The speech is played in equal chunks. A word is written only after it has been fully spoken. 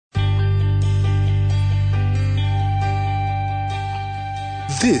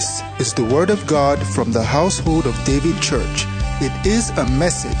This is the Word of God from the Household of David Church. It is a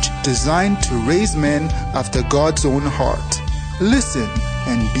message designed to raise men after God's own heart. Listen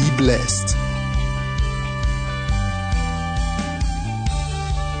and be blessed.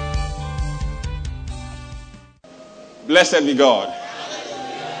 Blessed be God.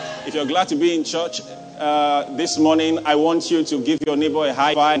 If you're glad to be in church this morning, I want you to give your neighbor a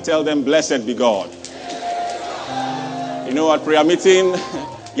high five and tell them, blessed be God. You know, at prayer meeting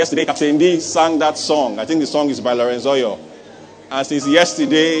yesterday, Captain D sang that song. I think the song is by Lorenzo. And since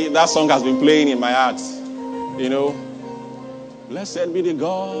yesterday, that song has been playing in my heart. You know, blessed be the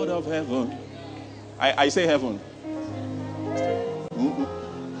God of heaven. I say heaven.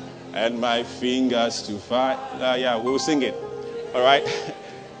 And my fingers to fight. Yeah, we'll sing it. All right.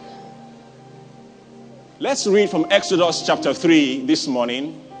 Let's read from Exodus chapter 3 this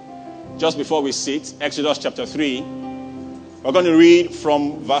morning. Just before we sit, Exodus chapter 3. We're going to read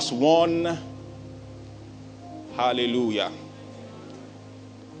from verse 1. Hallelujah.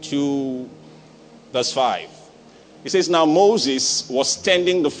 To verse 5. It says, Now Moses was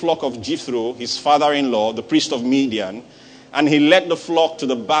tending the flock of Jethro, his father-in-law, the priest of Midian, and he led the flock to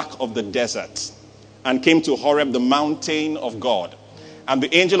the back of the desert and came to Horeb, the mountain of God. And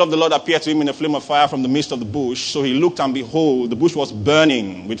the angel of the Lord appeared to him in a flame of fire from the midst of the bush. So he looked, and behold, the bush was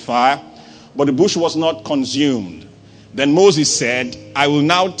burning with fire, but the bush was not consumed. Then Moses said, I will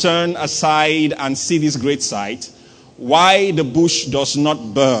now turn aside and see this great sight, why the bush does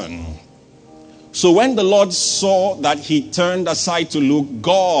not burn. So when the Lord saw that he turned aside to look,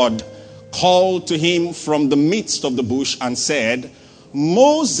 God called to him from the midst of the bush and said,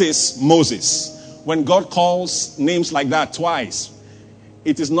 Moses, Moses. When God calls names like that twice,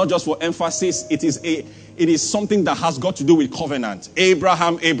 it is not just for emphasis. It is something that has got to do with covenant.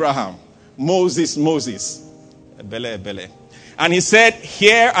 Abraham, Abraham. Moses, Moses. Ebele, Ebele. And he said,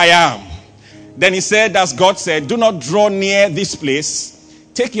 Here I am. Then he said, as God said, do not draw near this place.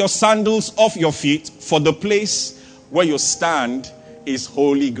 Take your sandals off your feet, for the place where you stand is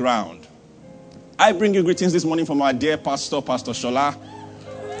holy ground. I bring you greetings this morning from our dear pastor, Pastor Shola.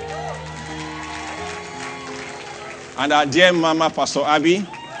 And our dear mama, Pastor Abby.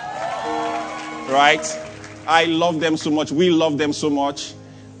 Right? I love them so much. We love them so much.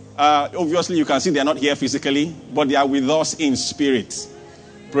 Obviously, you can see they're not here physically, but they are with us in spirit.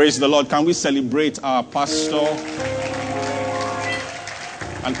 Praise the Lord. Can we celebrate our pastor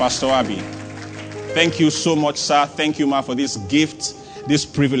and Pastor Abby? Thank you so much, sir. Thank you, ma, for this gift, this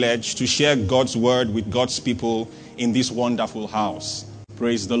privilege to share God's word with God's people in this wonderful house.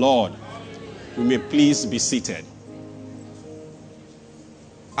 Praise the Lord. You may please be seated.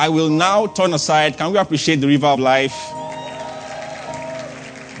 I will now turn aside. Can we appreciate the River of Life?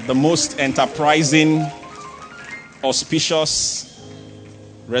 The most enterprising, auspicious,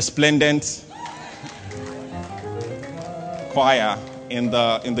 resplendent choir in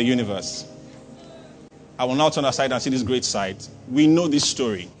the universe. I will now turn aside and see this great sight. We know this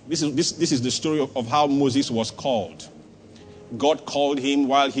story. This is the story of how Moses was called. God called him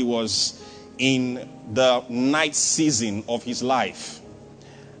while he was in the night season of his life.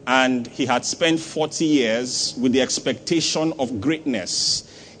 And he had spent 40 years with the expectation of greatness.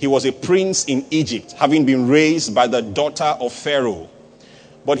 He was a prince in Egypt, having been raised by the daughter of Pharaoh.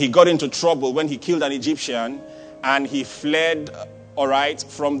 But he got into trouble when he killed an Egyptian, and he fled,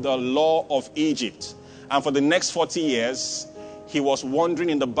 from the law of Egypt. And for the next 40 years, he was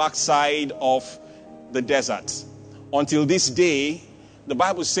wandering in the backside of the desert. Until this day, the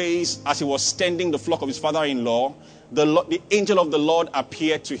Bible says, as he was tending the flock of his father-in-law, the angel of the Lord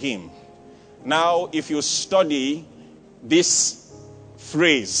appeared to him. Now, if you study this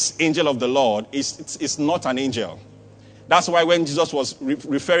phrase, angel of the Lord, it's not an angel. That's why when Jesus was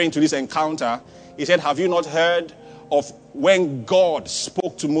referring to this encounter, he said, have you not heard of when God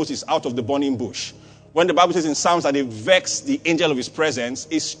spoke to Moses out of the burning bush? When the Bible says in Psalms that he vexed the angel of his presence,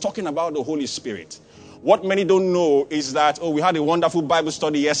 it's talking about the Holy Spirit. What many don't know is that, we had a wonderful Bible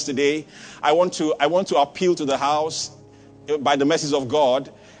study yesterday. I want to appeal to the house by the mercies of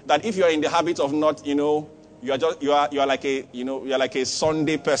God that if you are in the habit of not, you are like a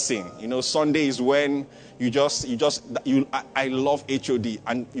Sunday person. Sunday is when I love HOD.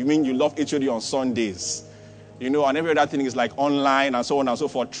 And you mean you love HOD on Sundays. And every other thing is like online and so on and so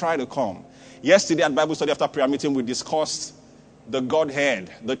forth. Try to come. Yesterday at Bible study after prayer meeting, we discussed the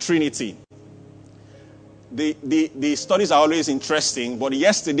Godhead, the Trinity. The studies are always interesting, but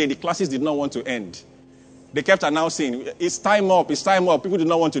yesterday the classes did not want to end. They kept announcing, it's time up. People did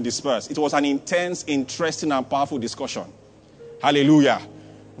not want to disperse. It was an intense, interesting, and powerful discussion. Hallelujah.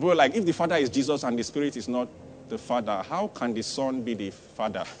 We were like, if the Father is Jesus and the Spirit is not, the Father. How can the Son be the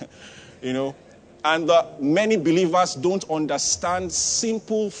Father? You know? And many believers don't understand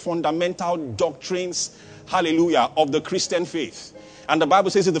simple, fundamental doctrines, hallelujah, of the Christian faith. And the Bible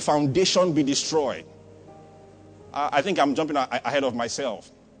says that the foundation be destroyed. I think I'm jumping ahead of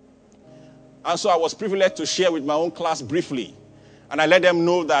myself. And so I was privileged to share with my own class briefly. And I let them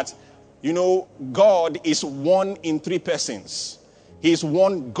know that, you know, God is one in three persons. He is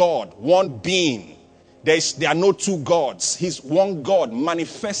one God, one being. There are no two gods. He's one God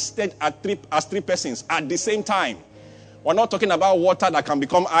manifested as three persons at the same time. We're not talking about water that can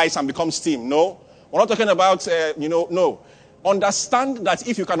become ice and become steam. No. We're not talking about, no. Understand that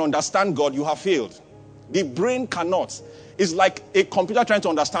if you can understand God, you have failed. The brain cannot. It's like a computer trying to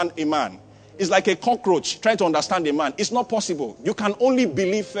understand a man. It's like a cockroach trying to understand a man. It's not possible. You can only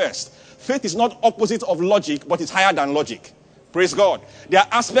believe first. Faith is not opposite of logic, but it's higher than logic. Praise God. There are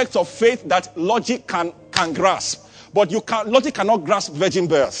aspects of faith that logic can grasp. But logic cannot grasp virgin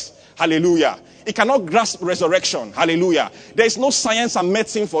birth. Hallelujah. It cannot grasp resurrection. Hallelujah. There is no science and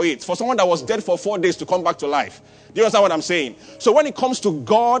medicine for it. For someone that was dead for 4 days to come back to life. Do you understand what I'm saying? So when it comes to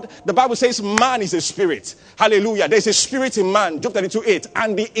God, the Bible says man is a spirit. Hallelujah. There is a spirit in man. Job 32:8.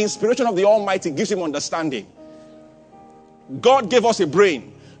 And the inspiration of the Almighty gives him understanding. God gave us a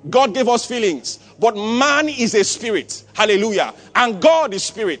brain. God gave us feelings. But man is a spirit. Hallelujah. And God is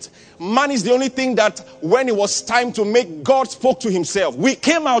spirit. Man is the only thing that when it was time to make, God spoke to himself. We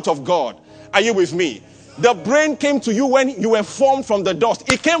came out of God. Are you with me? The brain came to you when you were formed from the dust.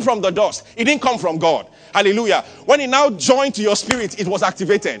 It came from the dust. It didn't come from God. Hallelujah. When it now joined to your spirit, it was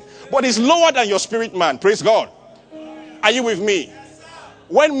activated. But it's lower than your spirit, man. Praise God. Are you with me?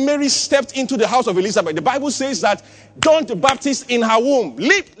 When Mary stepped into the house of Elizabeth, the Bible says that John the Baptist in her womb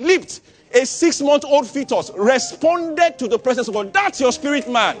leaped. A 6-month-old fetus responded to the presence of God. That's your spirit,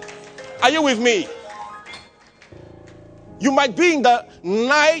 man. Are you with me? You might be in the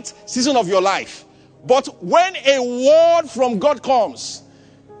night season of your life. But when a word from God comes,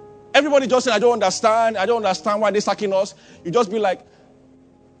 everybody just say, I don't understand why they're sacking us. You just be like,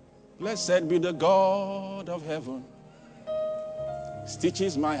 blessed be the God of heaven.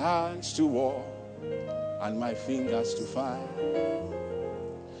 Stitches my hands to war and my fingers to fire.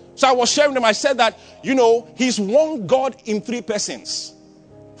 So I was sharing them. I said that, he's one God in three persons.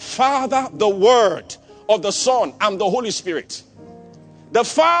 Father, the Word of the Son, and the Holy Spirit. The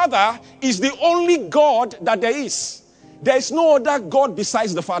Father is the only God that there is. There is no other God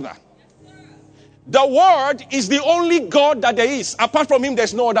besides the Father. The Word is the only God that there is. Apart from him,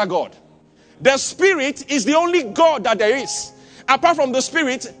 there's no other God. The Spirit is the only God that there is. Apart from the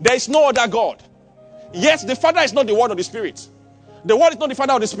Spirit, there is no other God. Yet the Father is not the Word of the Spirit. The Word is not the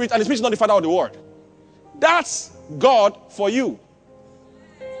Father of the Spirit, and the Spirit is not the Father of the Word. That's God for you.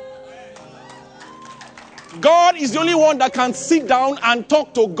 God is the only one that can sit down and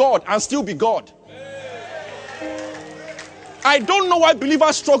talk to God and still be God. I don't know why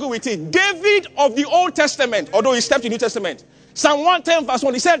believers struggle with it. David of the Old Testament, although he stepped in the New Testament, Psalm 110 verse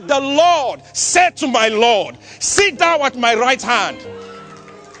 1, he said, the Lord said to my Lord, sit thou at my right hand.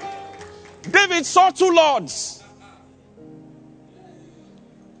 David saw two lords.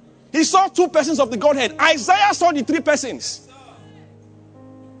 He saw two persons of the Godhead. Isaiah saw the three persons.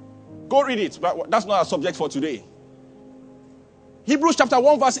 Go read it, but that's not our subject for today. Hebrews chapter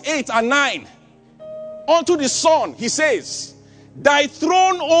 1 verse 8 and 9. Unto the Son, he says, thy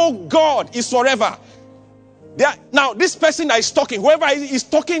throne, O God, is forever. Now, this person that is talking, whoever is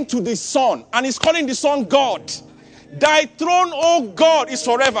talking to the Son, and is calling the Son God. Thy throne, O God, is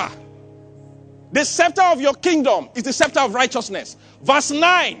forever. The scepter of your kingdom is the scepter of righteousness. Verse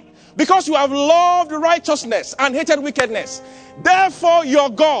 9. Because you have loved righteousness and hated wickedness. Therefore, your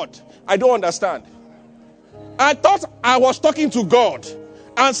God. I don't understand. I thought I was talking to God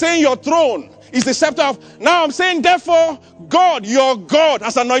and saying your throne is the scepter of... Now I'm saying, therefore, God, your God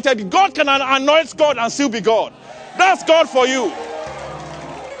has anointed you. God can anoint God and still be God. That's God for you.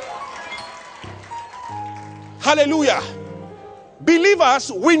 Hallelujah.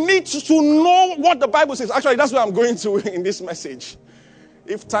 Believers, we need to know what the Bible says. Actually, that's what I'm going to in this message,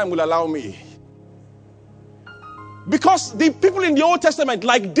 if time will allow me. Because the people in the Old Testament,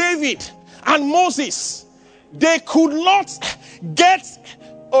 like David and Moses, they could not get...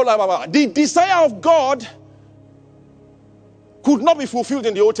 the desire of God could not be fulfilled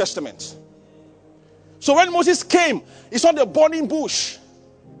in the Old Testament. So when Moses came, he saw the burning bush.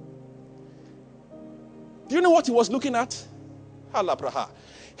 Do you know what he was looking at?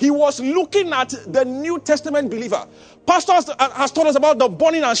 He was looking at the New Testament believer. Pastor has taught us about the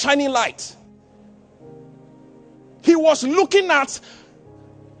burning and shining light. He was looking at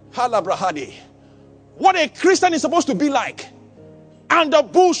what a Christian is supposed to be like. And the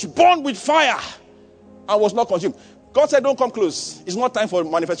bush burned with fire and was not consumed. God said, don't come close. It's not time for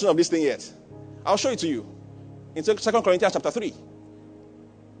manifestation of this thing yet. I'll show it to you. In 2 Corinthians chapter 3.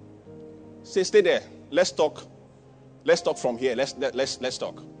 Say, stay there. Let's talk. Let's talk from here. Let's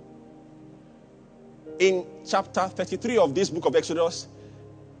talk. In chapter 33 of this book of Exodus,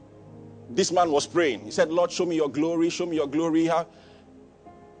 this man was praying. He said, Lord, show me your glory. Show me your glory.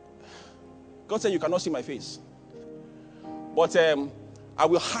 God said, you cannot see my face. But I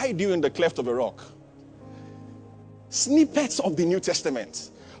will hide you in the cleft of a rock. Snippets of the New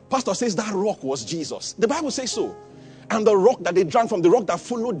Testament. Pastor says that rock was Jesus. The Bible says so. And the rock that they drank from, the rock that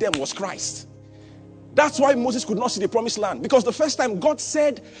followed them was Christ. That's why Moses could not see the promised land. Because the first time God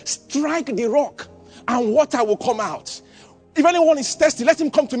said, strike the rock and water will come out. If anyone is thirsty, let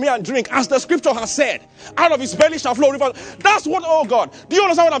him come to me and drink. As the scripture has said, out of his belly shall flow rivers. That's what, oh God. Do you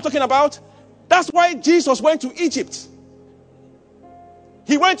understand what I'm talking about? That's why Jesus went to Egypt.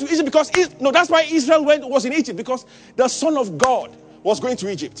 He went to Egypt because, that's why Israel was in Egypt. Because the Son of God was going to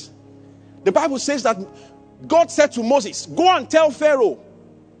Egypt. The Bible says that God said to Moses, go and tell Pharaoh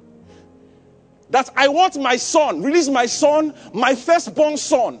that I want my son, release my son, my firstborn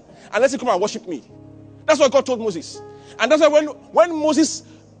son, and let him come and worship me. That's what God told Moses. And that's why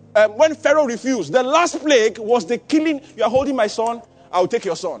when Pharaoh refused, the last plague was the killing. You are holding my son, I will take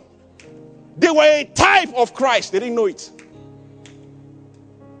your son. They were a type of Christ. They didn't know it.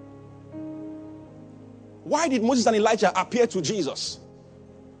 Why did Moses and Elijah appear to Jesus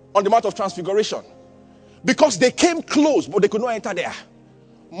on the Mount of Transfiguration? Because they came close, but they could not enter there.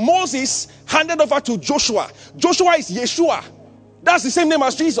 Moses handed over to Joshua. Joshua is Yeshua. That's the same name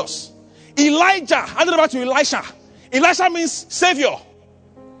as Jesus. Elijah handed over to Elisha. Elisha means Savior.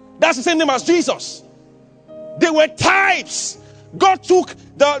 That's the same name as Jesus. They were types. God took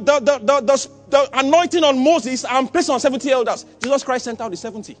the anointing on Moses and placed it on 70 elders. Jesus Christ sent out the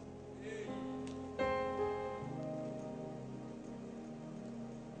 70.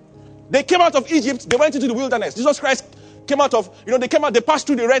 They came out of Egypt. They went into the wilderness. Jesus Christ came out of, they passed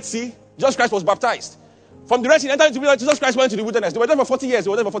through the Red Sea. Jesus Christ was baptized. From the Red Sea, they entered into the wilderness. Jesus Christ went to the wilderness. They were there for 40 years. They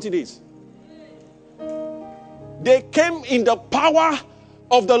were there for 40 days. They came in the power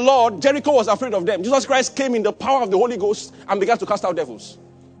of the Lord. Jericho was afraid of them. Jesus Christ came in the power of the Holy Ghost and began to cast out devils.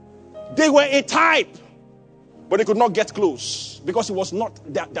 They were a type, but they could not get close because it was not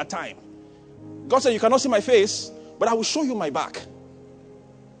that time. God said, you cannot see my face, but I will show you my back.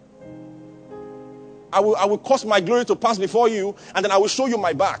 I will cause my glory to pass before you, and then I will show you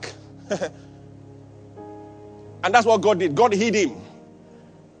my back. And that's what God did. God hid him,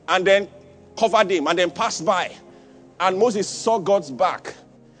 and then covered him, and then passed by. And Moses saw God's back.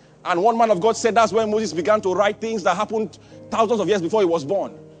 And one man of God said that's when Moses began to write things that happened thousands of years before he was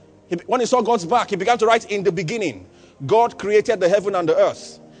born. When he saw God's back, he began to write, in the beginning, God created the heaven and the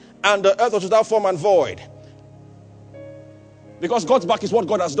earth. And the earth was without form and void. Because God's back is what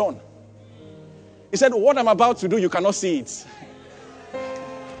God has done. He said, what I'm about to do, you cannot see it.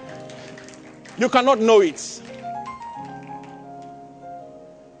 You cannot know it.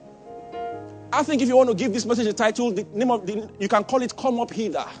 I think if you want to give this message a title, you can call it Come Up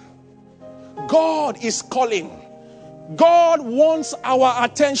Hither. God is calling. God wants our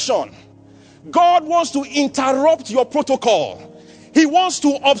attention. God wants to interrupt your protocol. He wants to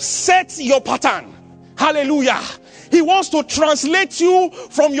upset your pattern. Hallelujah. He wants to translate you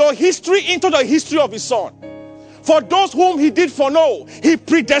from your history into the history of his son. For those whom he did foreknow, he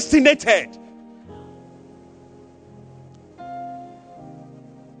predestinated.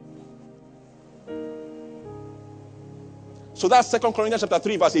 So that's 2 Corinthians chapter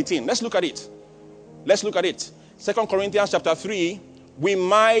 3 verse 18. Let's look at it. 2 Corinthians chapter 3, we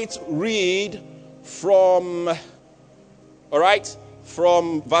might read from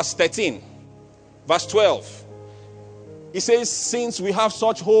verse 13. Verse 12. He says, since we have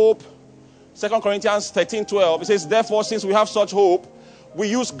such hope, 2 Corinthians 13:12, it says, therefore, since we have such hope, we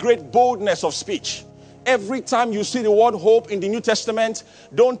use great boldness of speech. Every time you see the word hope in the New Testament,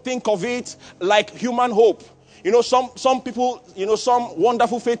 don't think of it like human hope. Some people, some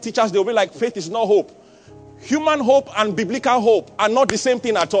wonderful faith teachers, they'll be like, faith is not hope. Human hope and biblical hope are not the same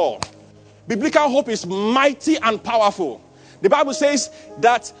thing at all. Biblical hope is mighty and powerful. The Bible says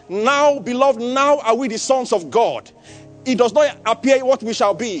that now, beloved, now are we the sons of God. It does not appear what we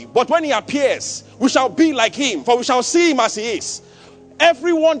shall be. But when he appears, we shall be like him, for we shall see him as he is.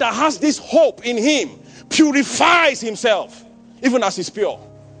 Everyone that has this hope in him purifies himself, even as he's pure.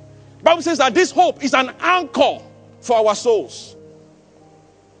 The Bible says that this hope is an anchor for our souls.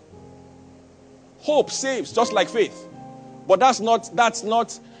 Hope saves just like faith. But that's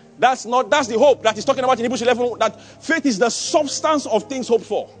not That's the hope that he's talking about in Hebrews 11, that faith is the substance of things hoped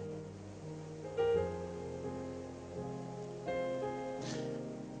for.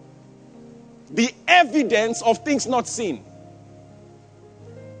 The evidence of things not seen.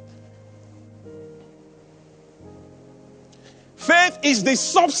 Faith is the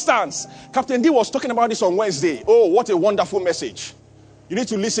substance. Captain D was talking about this on Wednesday. Oh, what a wonderful message. You need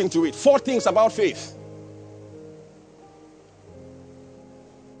to listen to it. 4 things about faith.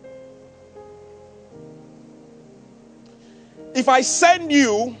 If I send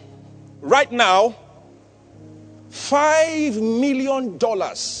you right now $5 million,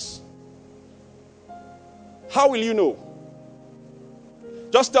 how will you know?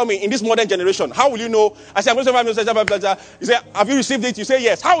 Just tell me, in this modern generation, how will you know? I say, I'm going to say $5 million. You say, have you received it? You say,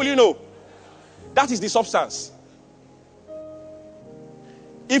 yes. How will you know? That is the substance.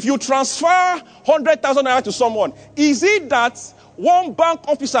 If you transfer 100,000 naira to someone, is it that one bank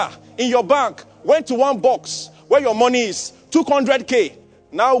officer in your bank went to one box where your money is, 200K,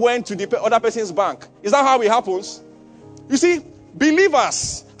 now went to the other person's bank? Is that how it happens? You see,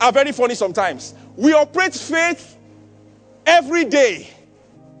 believers are very funny sometimes. We operate faith every day.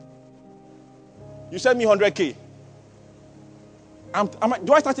 You send me 100K.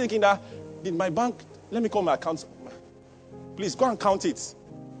 Do I start thinking that, did my bank, let me call my account. Please, go and count it.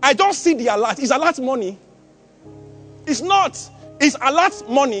 I don't see the alert. Is alert money? It's not. It's alert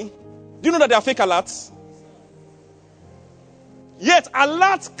money. Do you know that they are fake alerts? Yet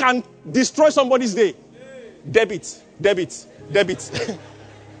alert can destroy somebody's day. Debit.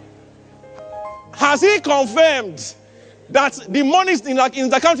 Has he confirmed that the money in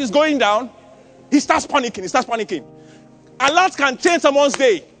the account is going down? He starts panicking. Alert can change someone's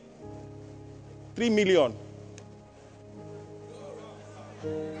day. 3 million.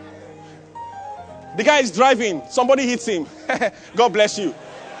 The guy is driving. Somebody hits him. God bless you.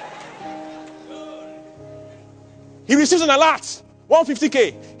 He receives an alert.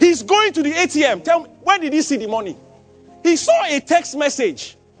 150K. He's going to the ATM. Tell me, where did he see the money? He saw a text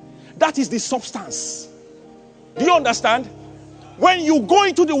message. That is the substance. Do you understand? When you go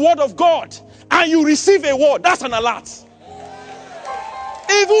into the Word of God and you receive a word, that's an alert.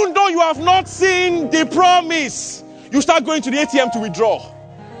 Even though you have not seen the promise, you start going to the ATM to withdraw.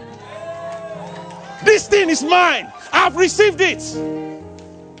 This thing is mine. I've received it.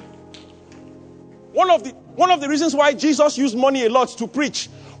 One of the reasons why Jesus used money a lot to preach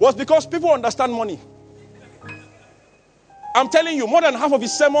was because people understand money. I'm telling you, more than half of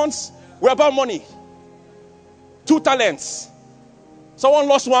his sermons were about money. 2 talents. Someone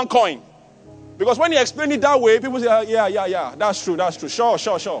lost 1 coin. Because when he explained it that way, people say, yeah, that's true.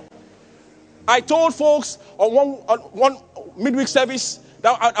 Sure. I told folks on one midweek service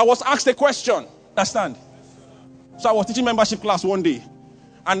that I was asked a question. Understand? So I was teaching membership class one day.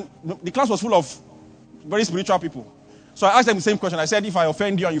 And the class was full of very spiritual people. So I asked them the same question. I said, if I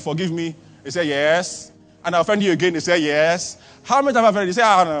offend you and you forgive me, they said, yes. And I offend you again, they say, yes. How many times have I offended? They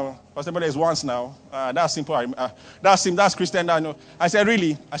say, no. Pastor, but it's once now. That's simple. That's Christian. I said,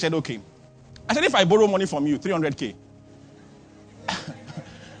 really? I said, okay. I said, if I borrow money from you, 300K,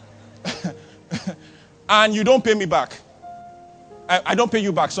 and you don't pay me back, I don't pay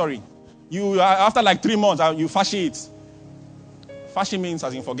you back, sorry. You after like 3 months, you fashi it. Fashi means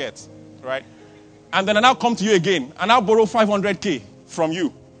as in forget, right? And then I now come to you again, and I'll borrow 500K from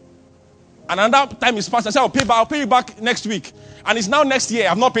you. And another time is passed. I say, I'll pay you back next week. And it's now next year.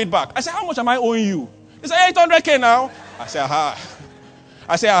 I've not paid back. I say, how much am I owing you? They say, 800K now. I say,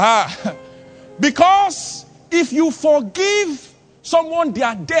 aha. Because if you forgive someone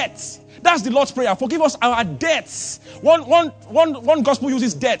their debts, that's the Lord's Prayer. Forgive us our debts. One gospel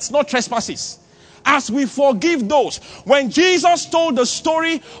uses debts, not trespasses. As we forgive those. When Jesus told the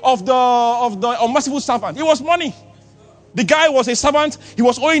story of the unmerciful servant, it was money. The guy was a servant. He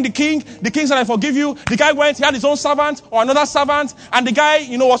was owing the king. The king said, I forgive you. The guy went, he had his own servant or another servant. And the guy,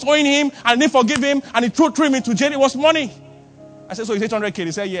 was owing him and they forgive him. And he threw him into jail. It was money. I said, so it's 800K.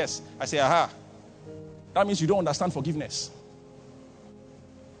 He said, yes. I said, aha. That means you don't understand forgiveness.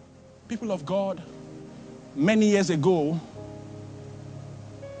 People of God, many years ago,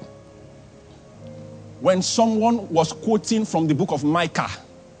 when someone was quoting from the book of Micah,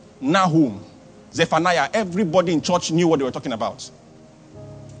 Nahum, Zephaniah, everybody in church knew what they were talking about.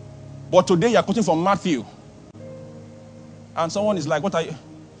 But today you are quoting from Matthew. And someone is like, what are you?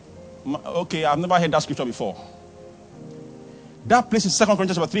 Okay, I've never heard that scripture before. That place is 2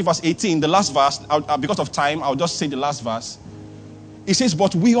 Corinthians 3 verse 18, the last verse. Because of time, I'll just say the last verse. It says,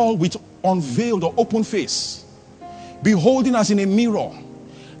 but we all with unveiled or open face, beholding as in a mirror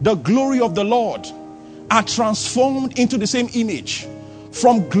the glory of the Lord, are transformed into the same image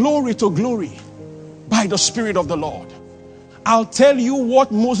from glory to glory by the Spirit of the Lord. I'll tell you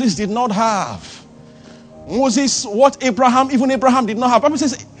what Moses did not have. Moses, what even Abraham did not have. The Bible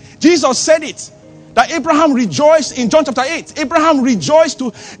says, Jesus said it, that Abraham rejoiced in John chapter 8. Abraham rejoiced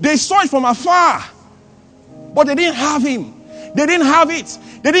they saw it from afar, but they didn't have him. They didn't have it.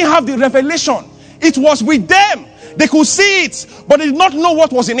 They didn't have the revelation. It was with them. They could see it, but they did not know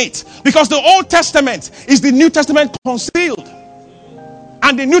what was in it. Because the Old Testament is the New Testament concealed.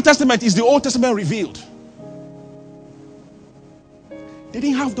 And the New Testament is the Old Testament revealed. They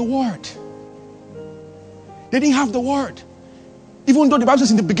didn't have the word. They didn't have the word. Even though the Bible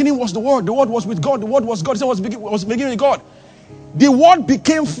says in the beginning was the word was with God, the word was God, it was beginning with God. The word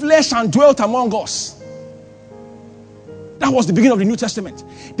became flesh and dwelt among us. That was the beginning of the New Testament.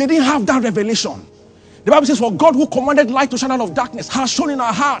 They didn't have that revelation. The Bible says, for God who commanded light to shine out of darkness has shone in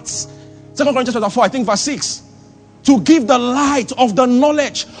our hearts. 2 Corinthians chapter 4, I think verse 6. To give the light of the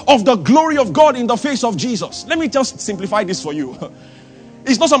knowledge of the glory of God in the face of Jesus. Let me just simplify this for you.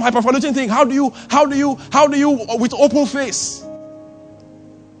 It's not some hyperfalutin thing. How do you, with open face,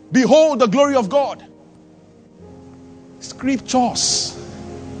 behold the glory of God? Scriptures.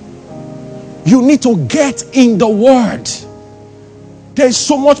 You need to get in the word. There's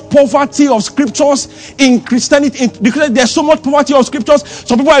so much poverty of scriptures in Christianity. There's so much poverty of scriptures.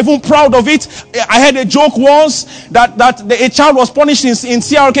 Some people are even proud of it. I heard a joke once that a child was punished in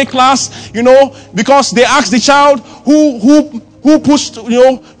CRK class, because they asked the child who pushed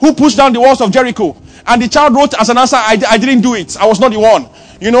down the walls of Jericho. And the child wrote as an answer, I didn't do it. I was not the one.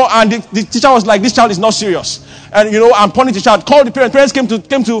 And the teacher was like, this child is not serious. And punished the child. Called the parents. Parents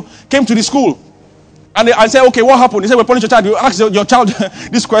came to the school. And I said, okay, what happened? He said, we punished your child. You asked your child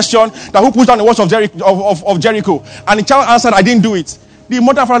this question, that who pushed down the walls of Jericho? And the child answered, I didn't do it. The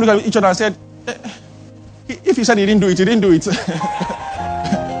mother and father looked at each other and said, if he said he didn't do it, he didn't do it.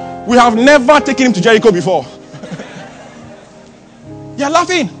 We have never taken him to Jericho before. You're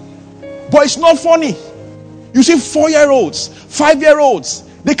laughing. But it's not funny. You see 4-year-olds, 5-year-olds,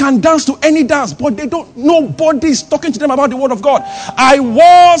 they can dance to any dance, but nobody is talking to them about the word of God. I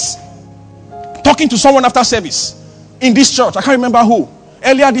was talking to someone after service in this church. I can't remember who.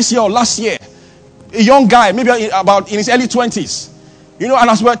 Earlier this year or last year. A young guy, maybe about in his early 20s. And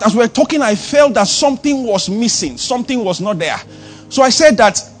as we were talking, I felt that something was missing. Something was not there. So I said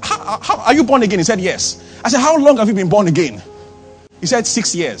that, how are you born again? He said, yes. I said, how long have you been born again? He said,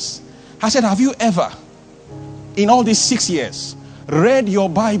 6 years. I said, have you ever, in all these 6 years, read your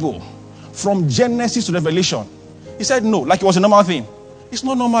Bible from Genesis to Revelation? He said, no, like it was a normal thing. It's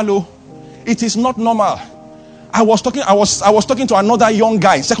not normal, though. It is not normal. I was talking to another young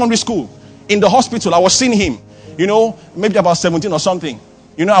guy in secondary school in the hospital. I was seeing him, maybe about 17 or something.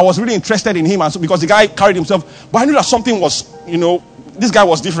 I was really interested in him, and so, because the guy carried himself, but I knew that something was, this guy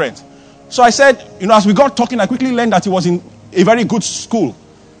was different. So I said, as we got talking, I quickly learned that he was in a very good school.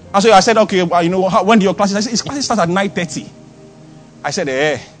 And so I said, okay, when do your classes? I said, his classes start at 9:30. I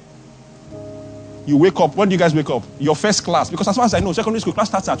said, you wake up. When do you guys wake up? Your first class. Because as far as I know, secondary school class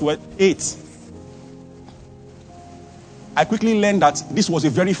starts at 8. I quickly learned that this was a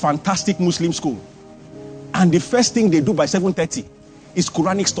very fantastic Muslim school. And the first thing they do by 7:30 is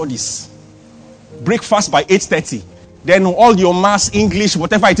Quranic studies. Breakfast by 8:30. Then all your maths, English,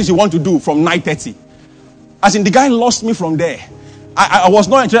 whatever it is you want to do from 9:30. As in, the guy lost me from there. I was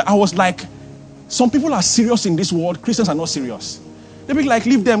not interested. I was like, some people are serious in this world. Christians are not serious. They'll be like,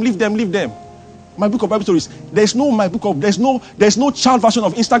 leave them. My book of Bible stories. There's no child version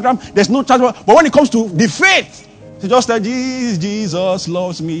of Instagram. There's no child. But when it comes to the faith, they just say, Jesus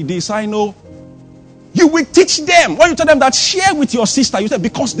loves me. This I know. You will teach them. When you tell them that, share with your sister. You say,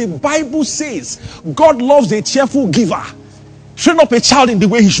 because the Bible says God loves a cheerful giver. Train up a child in the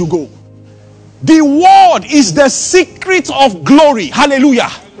way he should go. The word is the secret of glory.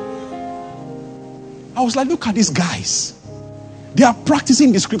 Hallelujah. I was like, look at these guys. They are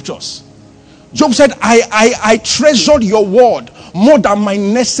practicing the scriptures. Job said, I treasured your word more than my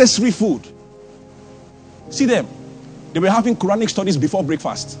necessary food. See them. They were having Quranic studies before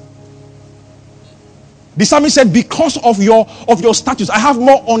breakfast. The psalmist said, because of your status, I have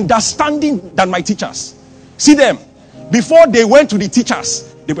more understanding than my teachers. See them. Before they went to the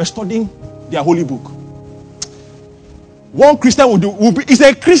teachers, they were studying their holy book. One Christian is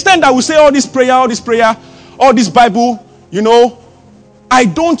a Christian that will say all this prayer, all this Bible, I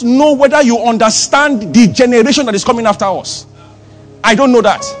don't know whether you understand the generation that is coming after us. I don't know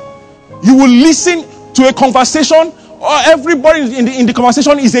that. You will listen to a conversation, or everybody in the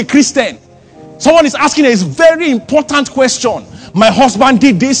conversation is a Christian. Someone is asking a very important question. My husband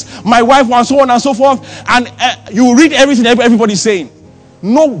did this, my wife, and so on and so forth. And you read everything everybody's saying.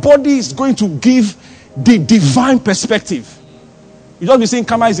 Nobody is going to give the divine perspective. You just be saying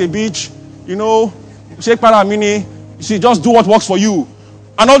Kama is a beach, Sheikh Paramini, you see, just do what works for you,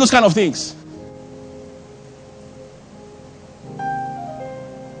 and all those kind of things.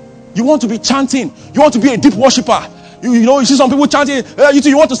 You want to be chanting. You want to be a deep worshiper. You see some people chanting. You too,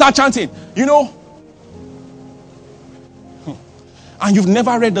 you want to start chanting. And you've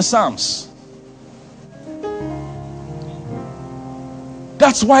never read the Psalms.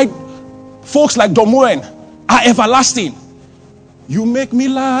 That's why folks like Domoen are everlasting. You make me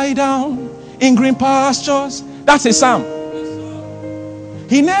lie down in green pastures. That's a psalm.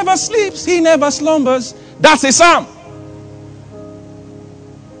 He never sleeps. He never slumbers. That's a psalm.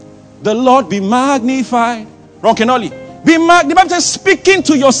 The Lord be magnified. Ron Kenoli. The Bible says, speaking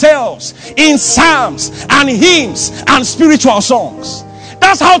to yourselves in psalms and hymns and spiritual songs.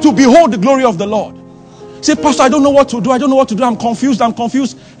 That's how to behold the glory of the Lord. Say, Pastor, I don't know what to do. I'm confused.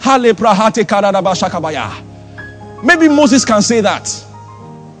 Maybe Moses can say that.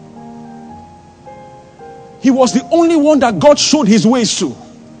 He was the only one that God showed his ways to.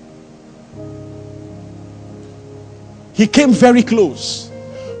 He came very close.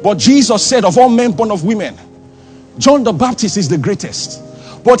 But Jesus said, of all men born of women, John the Baptist is the greatest.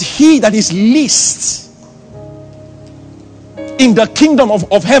 But he that is least in the kingdom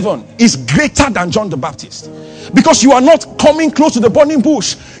of heaven is greater than John the Baptist. Because you are not coming close to the burning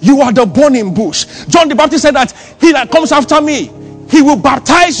bush. You are the burning bush. John the Baptist said that he that comes after me, he will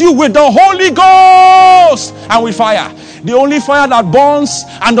baptize you with the Holy Ghost and with fire. The only fire that burns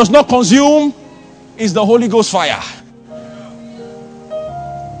and does not consume is the Holy Ghost fire.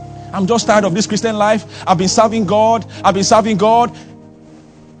 I'm just tired of this Christian life. I've been serving God.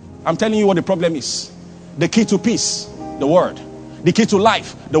 I'm telling you what the problem is. The key to peace, the word. The key to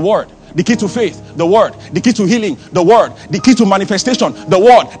life, the word. The key to faith, the word. The key to healing, the word. The key to manifestation, the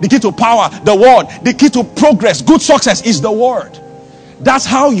word. The key to power, the word. The key to progress, good success is the word. That's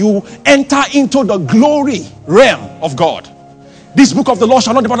how you enter into the glory realm of God. This book of the law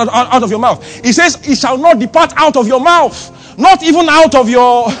shall not depart out of your mouth. It says it shall not depart out of your mouth. Not even out of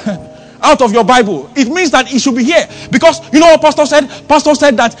your Bible. It means that it should be here. Because you know what Pastor said? Pastor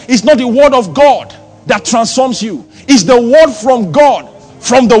said that it's not the word of God that transforms you. It's the word from God.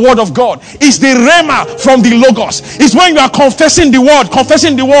 From the word of God. It's the rhema from the logos. It's when you are confessing the word.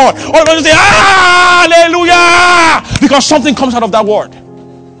 Or you say, hallelujah! Because something comes out of that word.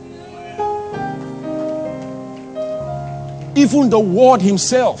 Even the word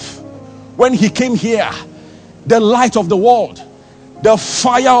himself, when he came here, the light of the world, the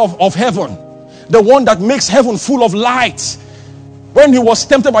fire of heaven, the one that makes heaven full of light. When he was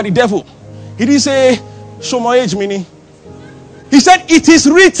tempted by the devil, he didn't say, show my age, Mini. He said, it is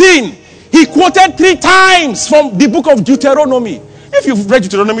written. He quoted 3 times from the book of Deuteronomy. If you've read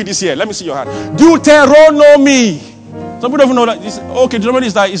Deuteronomy this year, let me see your hand. Deuteronomy. Some people don't even know that. Okay, Deuteronomy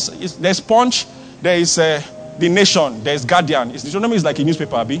is that there's Punch, there is The Nation, there's Guardian. Deuteronomy is like a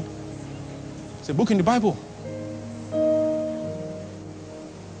newspaper, Abi. It's a book in the Bible.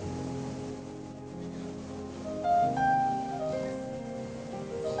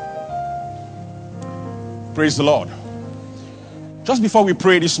 Praise the Lord. Just before we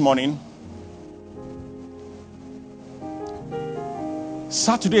pray this morning,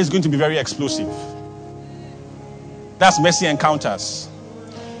 Saturday is going to be very explosive. That's Mercy Encounters.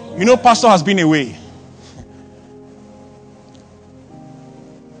 You know, Pastor has been away.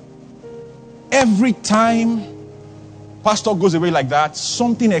 Every time Pastor goes away like that,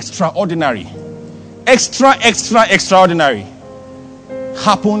 something extraordinary, extraordinary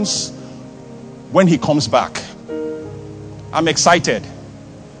happens when he comes back. I'm excited.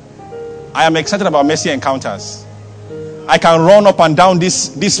 I am excited about Mercy Encounters. I can run up and down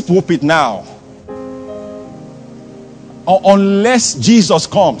this pulpit now. Unless Jesus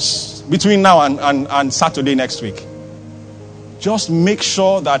comes between now and Saturday next week. Just make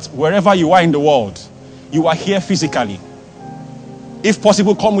sure that wherever you are in the world, you are here physically. If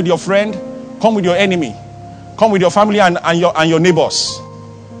possible, come with your friend, come with your enemy, come with your family and your neighbors.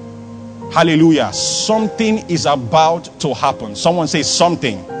 Hallelujah. Something is about to happen. Someone say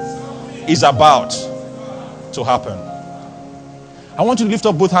something is about to happen. I want you to lift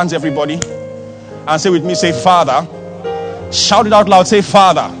up both hands, everybody, and say with me, say, Father. Shout it out loud. Say,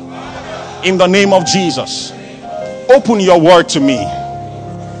 Father, in the name of Jesus, open your word to me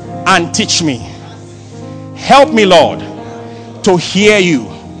and teach me. Help me, Lord, to hear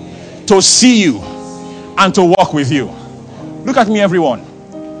you, to see you, and to walk with you. Look at me, everyone.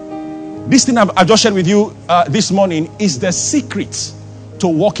 This thing I've just shared with you this morning is the secret to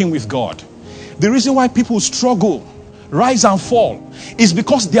walking with God. The reason why people struggle rise and fall is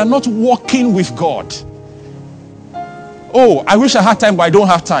because they are not walking with God. Oh, I wish I had time, but I don't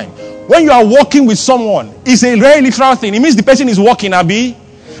have time. When you are walking with someone, it's a very literal thing. It means the person is walking, Abi,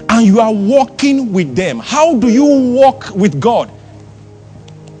 and you are walking with them. How do you walk with God?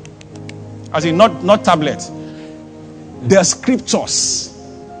 As in, not tablet. The scriptures.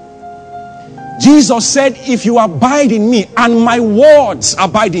 Jesus said, if you abide in me and my words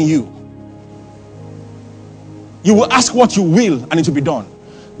abide in you, you will ask what you will and it will be done.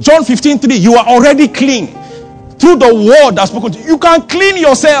 John 15:3, you are already clean through the word that's spoken to you. You can clean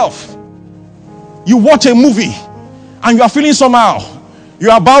yourself. You watch a movie and you are feeling somehow.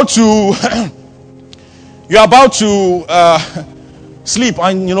 You're about to sleep,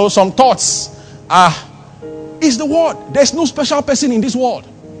 and some thoughts it's the word. There's no special person in this world.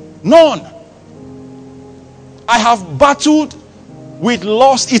 None. I have battled with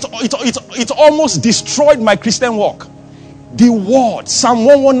lust. It almost destroyed my Christian walk. The word, Psalm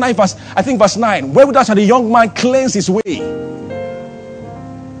 119 verse 9, where shall the young man cleanse his way?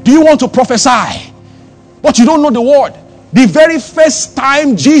 Do you want to prophesy, but you don't know the word? The very first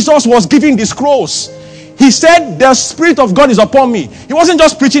time Jesus was giving the scrolls, he said, the Spirit of God is upon me. He wasn't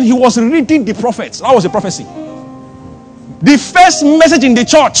just preaching, he was reading the prophets. That was a prophecy. The first message in the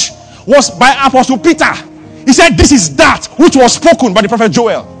church was by Apostle Peter. He said, this is that which was spoken by the prophet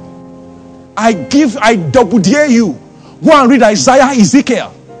Joel. I double dare you. Go and read Isaiah,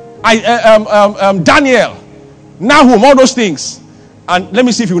 Ezekiel, Daniel, Nahum, all those things. And let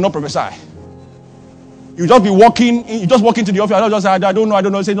me see if you will not prophesy. You just be walking, you just walk into the office, I don't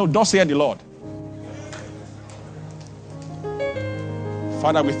know. Say, no, thus saith the Lord.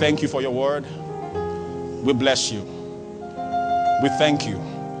 Father, we thank you for your word. We bless you. We thank you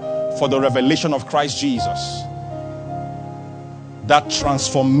for the revelation of Christ Jesus. That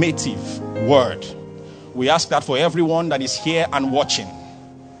transformative word. We ask that for everyone that is here and watching,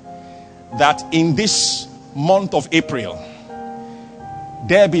 that in this month of April,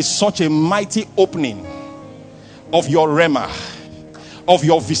 there be such a mighty opening of your rhema, of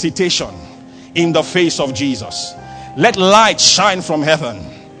your visitation in the face of Jesus. Let light shine from heaven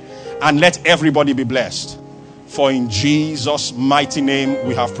and let everybody be blessed. For in Jesus' mighty name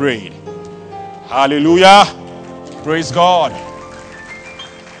we have prayed. Hallelujah. Praise God.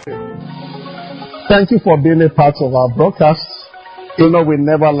 Thank you for being a part of our broadcast. We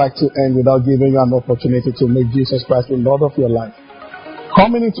never like to end without giving you an opportunity to make Jesus Christ the Lord of your life.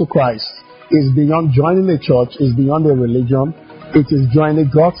 Coming into Christ is beyond joining a church, is beyond a religion. It is joining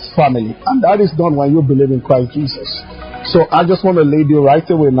God's family. And that is done when you believe in Christ Jesus. So I just want to lead you right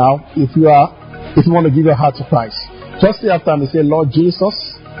away now. If you want to give your heart to Christ, just say after me, say, Lord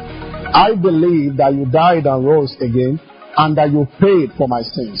Jesus, I believe that you died and rose again and that you paid for my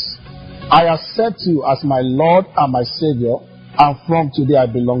sins. I accept you as my Lord and my Savior, and from today I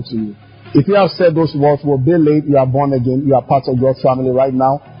belong to you. If you have said those words, will be late, you are born again, you are part of God's family right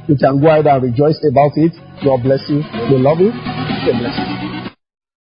now. You can go ahead and rejoice about it. God bless you. We love you. God bless you.